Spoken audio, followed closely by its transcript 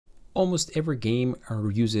Almost every game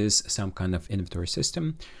uses some kind of inventory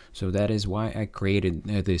system, so that is why I created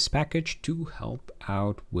this package to help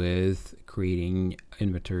out with creating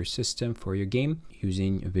inventory system for your game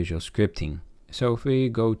using visual scripting. So if we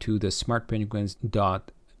go to the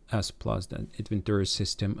smartpenguins.s+inventory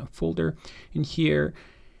system folder, in here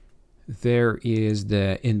there is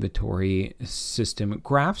the inventory system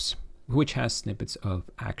graphs, which has snippets of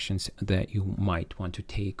actions that you might want to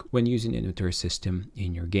take when using inventory system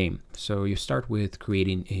in your game. So you start with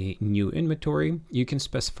creating a new inventory. You can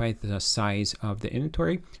specify the size of the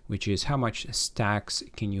inventory, which is how much stacks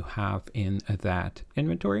can you have in that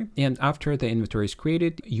inventory. And after the inventory is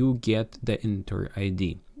created, you get the inventory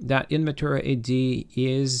ID. That inventory ID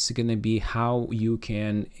is going to be how you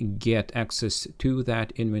can get access to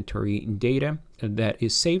that inventory data that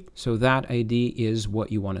is saved. So that ID is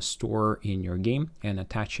what you want to store in your game and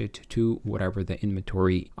attach it to whatever the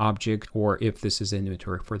inventory object, or if this is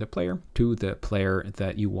inventory for the player, to the player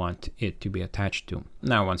that you want it to be attached to.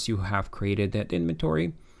 Now, once you have created that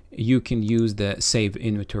inventory, you can use the save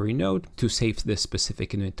inventory node to save the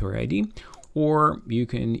specific inventory ID, or you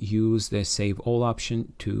can use the save all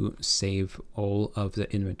option to save all of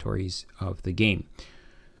the inventories of the game.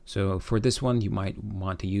 So for this one, you might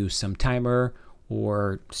want to use some timer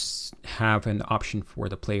or have an option for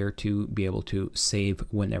the player to be able to save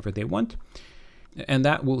whenever they want. And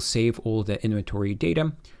that will save all the inventory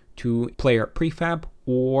data to player prefab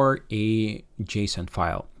or a JSON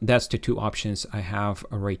file. That's the two options I have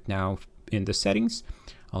right now in the settings.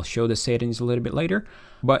 I'll show the settings a little bit later,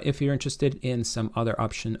 but if you're interested in some other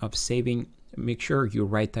option of saving, make sure you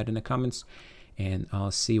write that in the comments and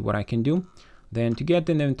I'll see what I can do. Then to get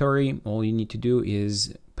the inventory, all you need to do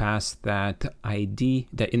is pass that ID,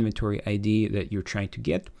 the inventory ID that you're trying to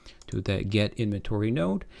get, to the get inventory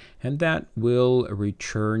node, and that will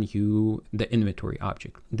return you the inventory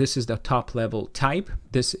object. This is the top level type.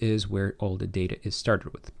 This is where all the data is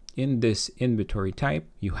started with. In this inventory type,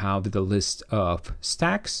 you have the list of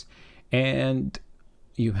stacks, and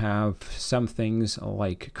you have some things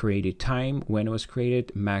like created time, when it was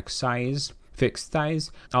created, max size, fixed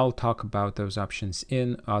size. I'll talk about those options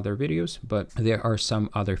in other videos, but there are some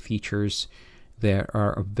other features that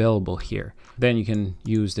are available here. Then you can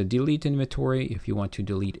use the delete inventory if you want to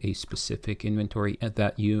delete a specific inventory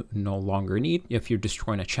that you no longer need. If you're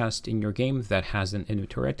destroying a chest in your game that has an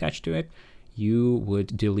inventory attached to it, you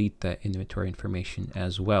would delete the inventory information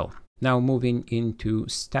as well. Now moving into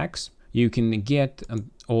stacks, you can get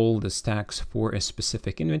all the stacks for a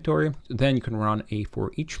specific inventory. Then you can run a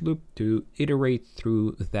for each loop to iterate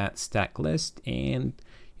through that stack list, and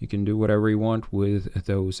you can do whatever you want with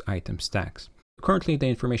those item stacks. Currently, the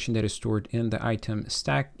information that is stored in the item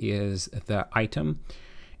stack is the item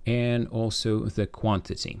and also the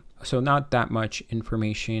quantity. So not that much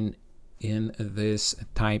information in this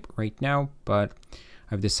type right now, but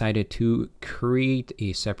I've decided to create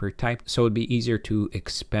a separate type so it'd be easier to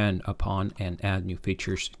expand upon and add new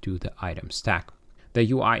features to the item stack.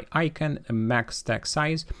 The UI icon and max stack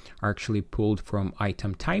size are actually pulled from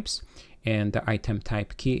item types, and the item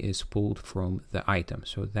type key is pulled from the item.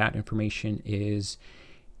 So that information is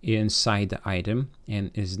inside the item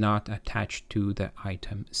and is not attached to the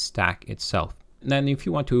item stack itself. Then if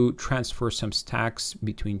you want to transfer some stacks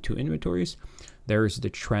between two inventories, there is the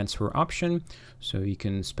transfer option. So you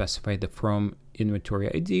can specify the from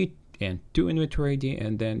inventory ID and to inventory ID,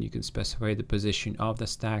 and then you can specify the position of the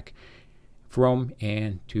stack from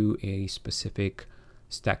and to a specific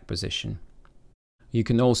stack position. You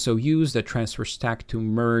can also use the transfer stack to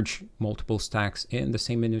merge multiple stacks in the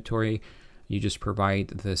same inventory. You just provide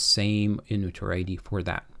the same inventory ID for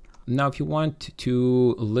that. Now, if you want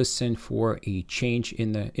to listen for a change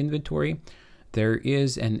in the inventory, there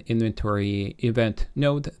is an inventory event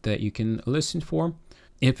node that you can listen for.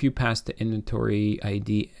 If you pass the inventory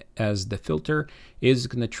ID as the filter, it's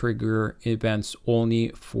going to trigger events only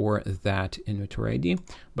for that inventory ID.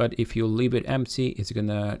 But if you leave it empty, it's going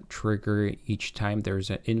to trigger each time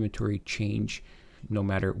there's an inventory change, no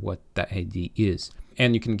matter what the ID is.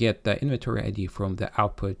 And you can get the inventory ID from the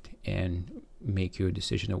output and make your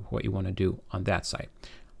decision of what you want to do on that side.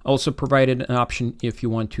 Also provided an option if you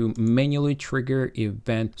want to manually trigger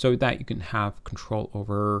event so that you can have control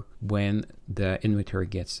over when the inventory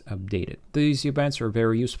gets updated. These events are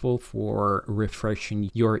very useful for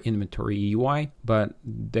refreshing your inventory UI, but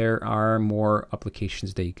there are more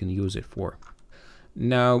applications that you can use it for.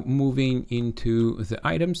 Now moving into the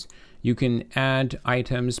items, you can add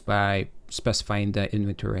items by specifying the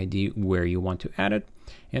inventory ID where you want to add it,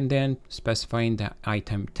 and then specifying the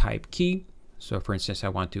item type key. So for instance, I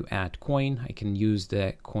want to add coin, I can use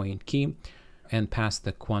the coin key. and pass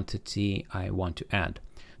the quantity I want to add.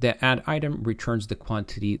 The add item returns the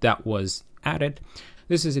quantity that was added.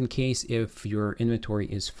 This is in case if your inventory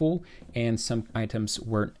is full and some items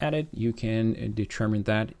weren't added, you can determine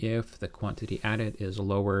that if the quantity added is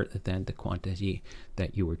lower than the quantity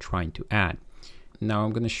that you were trying to add. Now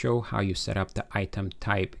I'm going to show how you set up the item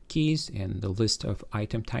type keys and the list of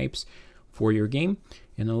item types for your game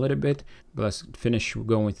in a little bit. But let's finish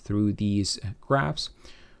going through these graphs.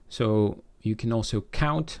 So you can also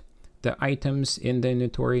count the items in the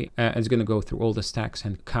inventory. It's going to go through all the stacks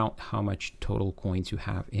and count how much total coins you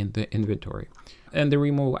have in the inventory. And the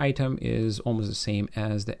remove item is almost the same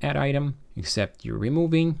as the add item, except you're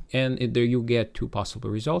removing, and there you get two possible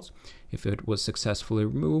results. If it was successfully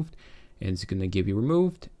removed, it's going to give you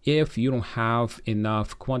removed. If you don't have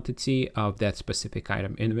enough quantity of that specific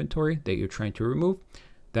item inventory that you're trying to remove,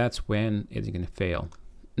 that's when it's going to fail.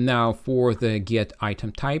 Now for the get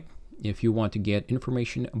item type, if you want to get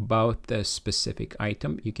information about the specific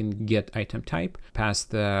item, you can get item type, pass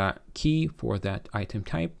the key for that item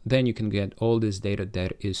type. Then you can get all this data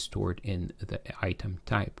that is stored in the item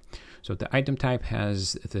type. So the item type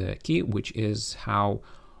has the key, which is how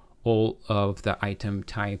all of the item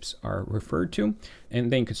types are referred to,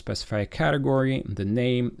 and then you can specify a category, the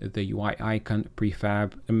name, the UI icon,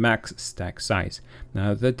 prefab, max stack size.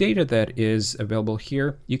 Now the data that is available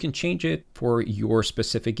here, you can change it for your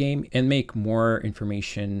specific game and make more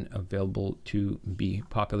information available to be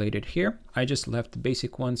populated here. I just left the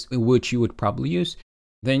basic ones, which you would probably use.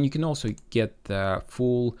 Then you can also get the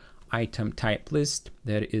full item type list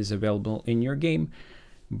that is available in your game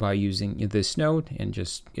by using this node, and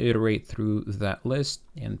just iterate through that list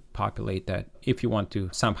and populate that if you want to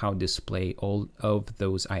somehow display all of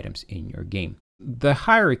those items in your game. The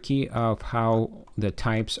hierarchy of how the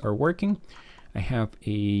types are working, I have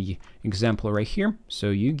a example right here.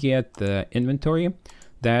 So you get the inventory.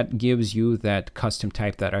 That gives you that custom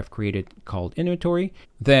type that I've created called inventory.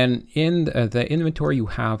 Then in the inventory, you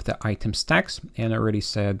have the item stacks, and I already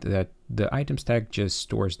said that the item stack just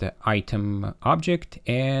stores the item object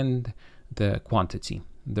and the quantity.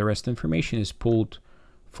 The rest information is pulled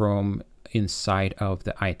from inside of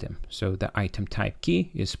the item. So the item type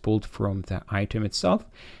key is pulled from the item itself,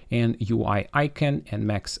 and UI icon and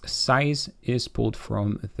max size is pulled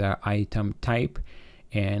from the item type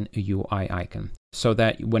and UI icon. So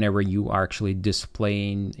that whenever you are actually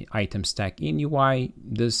displaying item stack in UI,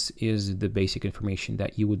 this is the basic information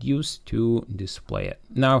that you would use to display it.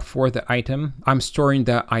 Now for the item, I'm storing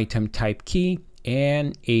the item type key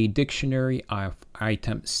and a dictionary of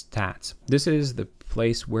item stats. This is the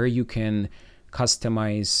place where you can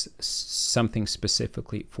customize something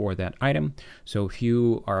specifically for that item. So if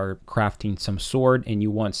you are crafting some sword and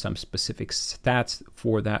you want some specific stats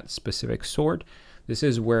for that specific sword, this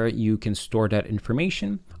is where you can store that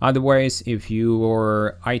information. Otherwise, if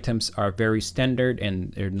your items are very standard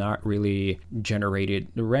and they're not really generated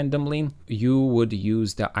randomly, you would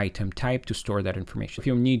use the item type to store that information. If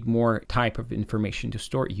you need more type of information to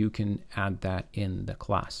store, you can add that in the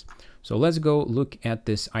class. So let's go look at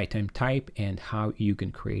this item type and how you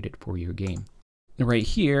can create it for your game. Right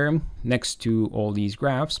here, next to all these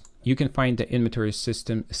graphs, you can find the inventory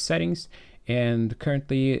system settings. And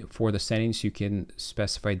currently for the settings, you can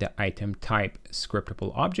specify the item type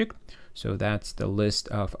scriptable object. So that's the list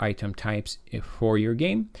of item types for your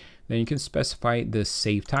game. Then you can specify the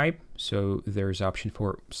save type. So there's option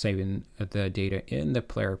for saving the data in the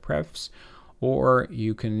player prefs, or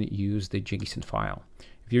you can use the JSON file.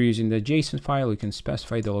 If you're using the JSON file, you can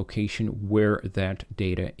specify the location where that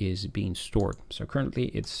data is being stored. So currently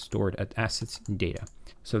it's stored at assets and data.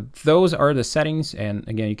 So those are the settings, and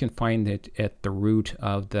again, you can find it at the root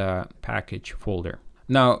of the package folder.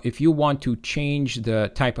 Now, if you want to change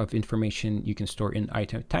the type of information you can store in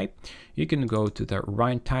item type, you can go to the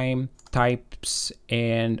runtime types,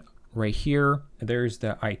 and right here, there's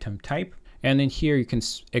the item type. And in here, you can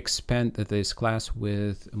expand this class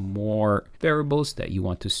with more variables that you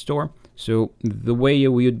want to store. So the way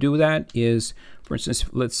we would do that is, for instance,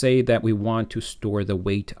 let's say that we want to store the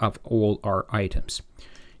weight of all our items.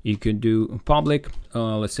 You could do public,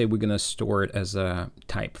 let's say we're gonna store it as a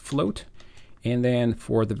type float. And then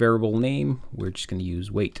for the variable name, we're just gonna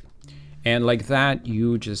use weight. And like that,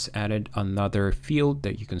 you just added another field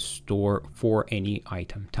that you can store for any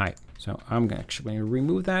item type. So I'm actually gonna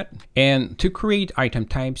remove that. And to create item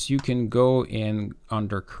types, you can go in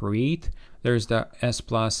under create, there's the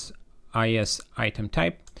S+IS item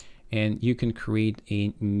type, and you can create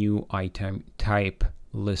a new item type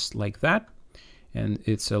list like that. And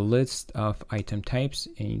it's a list of item types,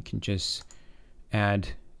 and you can just add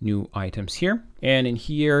new items here. And in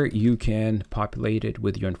here, you can populate it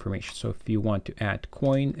with your information. So if you want to add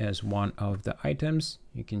coin as one of the items,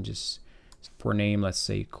 you can just, for name, let's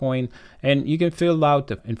say coin, and you can fill out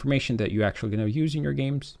the information that you're actually going to use in your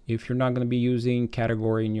games. If you're not going to be using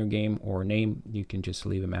category in your game or name, you can just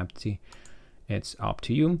leave them empty. It's up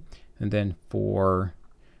to you. And then for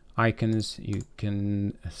icons, you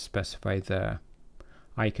can specify the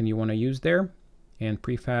icon you want to use there, and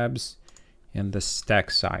prefabs, and the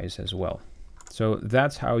stack size as well. So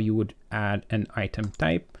that's how you would add an item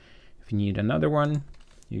type. If you need another one,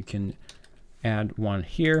 you can add one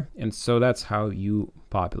here. And so that's how you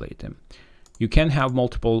populate them. You can have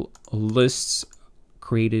multiple lists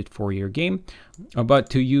created for your game, but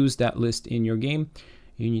to use that list in your game,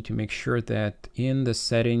 you need to make sure that in the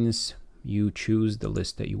settings, you choose the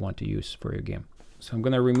list that you want to use for your game. So I'm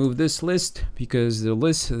going to remove this list because the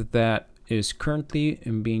list that is currently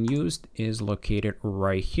being used is located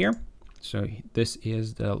right here. So this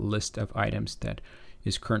is the list of items that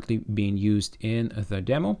is currently being used in the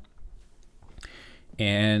demo.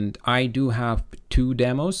 And I do have two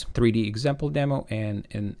demos, 3D example demo and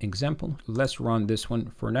an example. Let's run this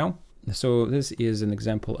one for now. So this is an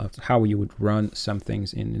example of how you would run some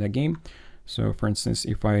things in the game. So for instance,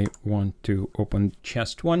 if I want to open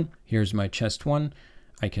chest 1, here's my chest 1.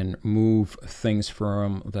 I can move things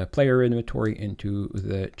from the player inventory into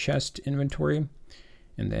the chest inventory.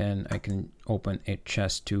 And then I can open a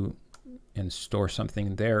chest 2 and store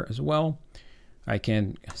something there as well. I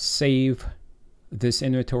can save this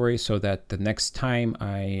inventory so that the next time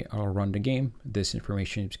I'll run the game, this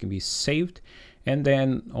information can be saved. And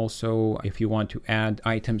then also, if you want to add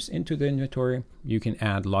items into the inventory, you can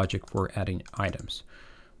add logic for adding items.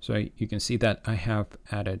 So you can see that I have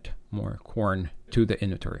added more corn to the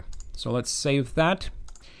inventory. So let's save that.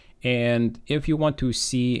 And if you want to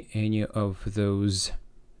see any of those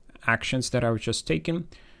actions that I was just taking,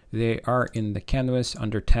 they are in the canvas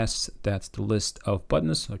under tests. That's the list of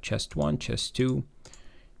buttons. So chest 1, chest 2,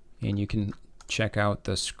 and you can check out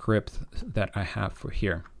the script that I have for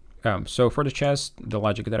here. So for the chest, the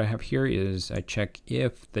logic that I have here is I check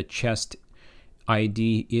if the chest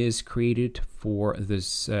ID is created for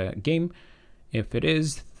this game. If it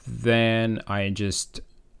is, then I just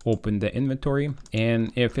open the inventory,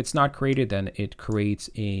 and if it's not created, then it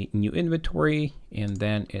creates a new inventory and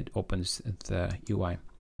then it opens the UI.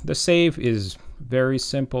 The save is very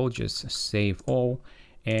simple, just save all.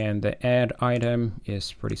 And the add item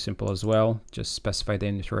is pretty simple as well. Just specify the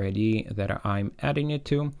inventory ID that I'm adding it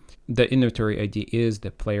to. The inventory ID is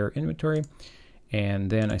the player inventory.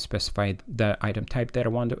 And then I specify the item type that I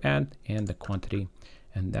want to add and the quantity.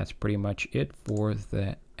 And that's pretty much it for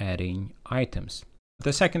the adding items.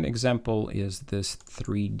 The second example is this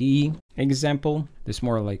 3D example. This is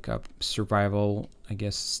more like a survival, I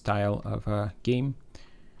guess, style of a game.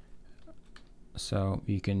 So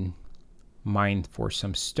you can mine for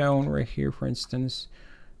some stone right here, for instance,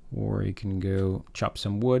 or you can go chop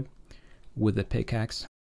some wood with a pickaxe.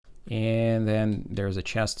 And then there's a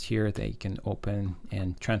chest here that you can open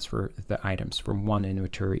and transfer the items from one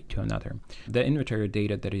inventory to another. The inventory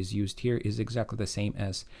data that is used here is exactly the same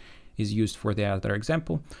as is used for the other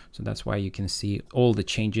example. So that's why you can see all the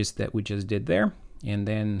changes that we just did there. And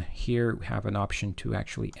then here we have an option to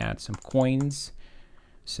actually add some coins,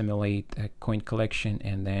 simulate a coin collection,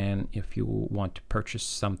 and then if you want to purchase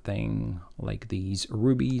something like these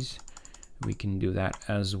rubies, we can do that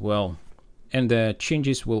as well. And the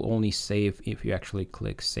changes will only save if you actually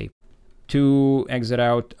click save. To exit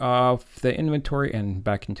out of the inventory and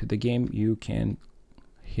back into the game, you can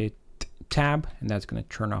hit tab, and that's going to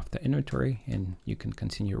turn off the inventory, and you can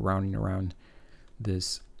continue rounding around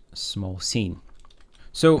this small scene.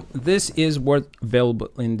 So this is what's available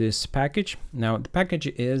in this package. Now the package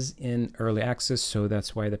is in early access, so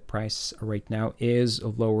that's why the price right now is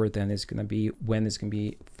lower than it's going to be when it's going to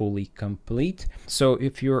be fully complete. So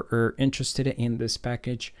if you're interested in this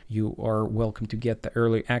package, you are welcome to get the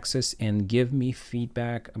early access and give me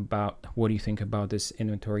feedback about what you think about this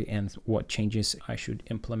inventory and what changes I should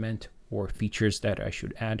implement or features that I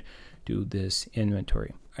should add to this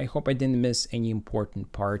inventory. I hope I didn't miss any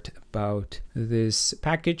important part about this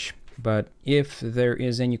package, but if there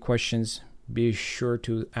is any questions, be sure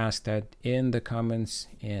to ask that in the comments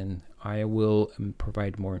and I will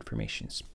provide more information.